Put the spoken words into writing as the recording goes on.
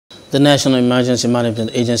The National Emergency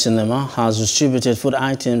Management Agency NEMA has distributed food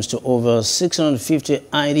items to over 650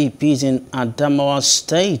 IDPs in Adamawa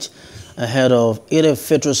State ahead of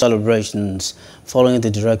Eld-el-Fitri celebrations following the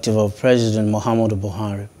directive of President Muhammad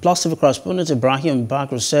Buhari. Plus, TV correspondent Ibrahim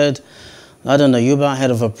Bakr said that N.E.M.A, head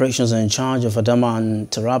of operations in charge of Adamawa and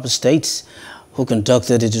Taraba states, who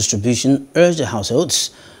conducted the distribution, urged the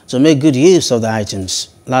households to make good use of the items.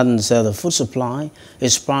 Laden said the food supply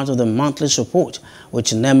is part of the monthly support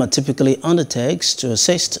which NEMA typically undertakes to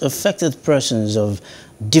assist affected persons of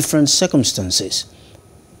different circumstances.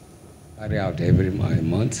 Carry out every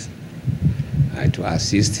month to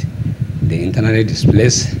assist the internally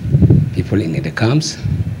displaced people in the camps.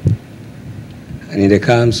 And in the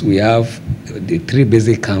camps, we have the three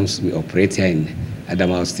basic camps we operate here in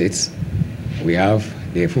Adamawa State. We have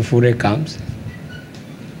the Fufure camps,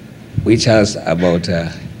 which has about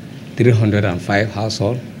 305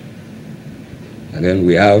 households. And then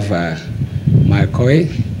we have Markoi,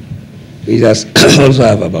 which has also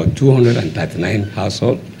have about 239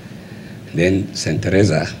 households. Then St.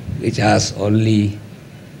 Teresa, which has only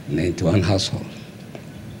 91 households.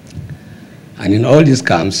 And in all these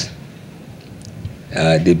camps,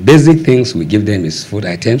 the basic things we give them is food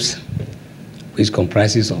items, which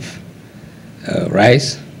comprises of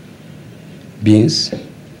rice, beans,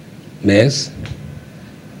 maize,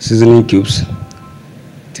 seasoning cubes,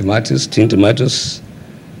 tomatoes, tinned tomatoes,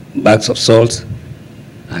 bags of salt,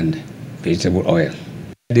 and vegetable oil.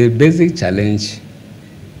 The basic challenge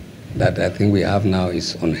that I think we have now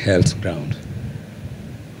is on health ground.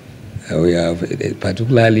 We have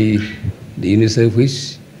particularly the UNICEF, which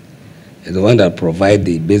is the one that provides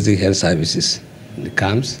the basic health services in the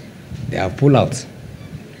camps. They have pulled out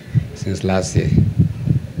since last year.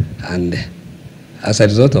 And as a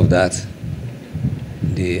result of that,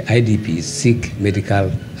 the IDPs seek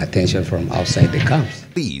medical attention from outside the camps.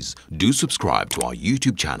 Please do subscribe to our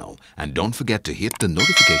YouTube channel and don't forget to hit the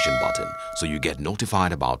notification button so you get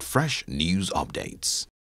notified about fresh news updates.